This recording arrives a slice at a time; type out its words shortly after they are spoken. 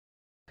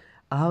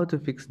How to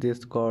fix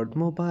Discord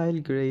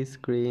mobile gray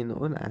screen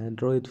on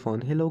Android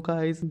phone. Hello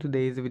guys, in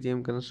today's video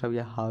I'm gonna show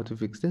you how to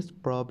fix this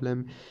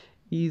problem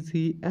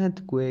easy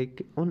and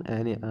quick on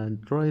any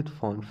Android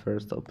phone.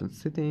 First open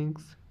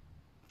settings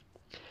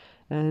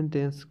and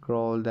then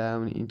scroll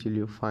down until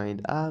you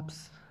find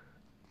apps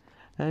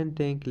and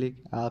then click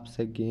apps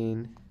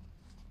again,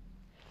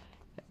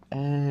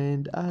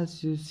 and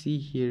as you see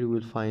here you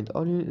will find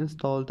all your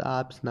installed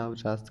apps. Now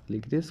just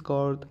click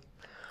Discord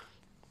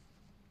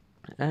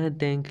and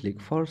then click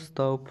force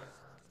stop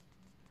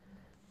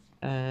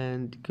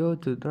and go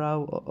to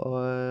draw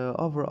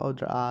over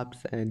other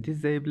apps and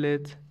disable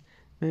it.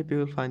 Maybe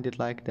you'll find it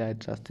like that,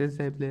 just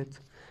disable it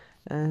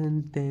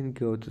and then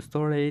go to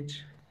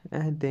storage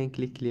and then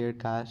click clear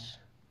cache,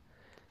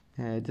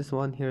 this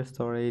one here,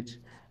 storage,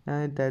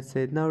 and that's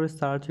it. Now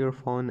restart your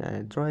phone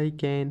and try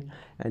again,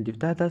 and if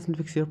that doesn't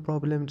fix your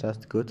problem,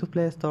 just go to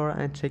Play Store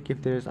and check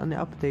if there's any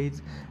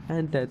updates,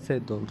 and that's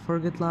it. Don't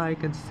forget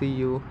like and see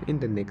you in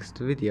the next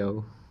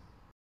video.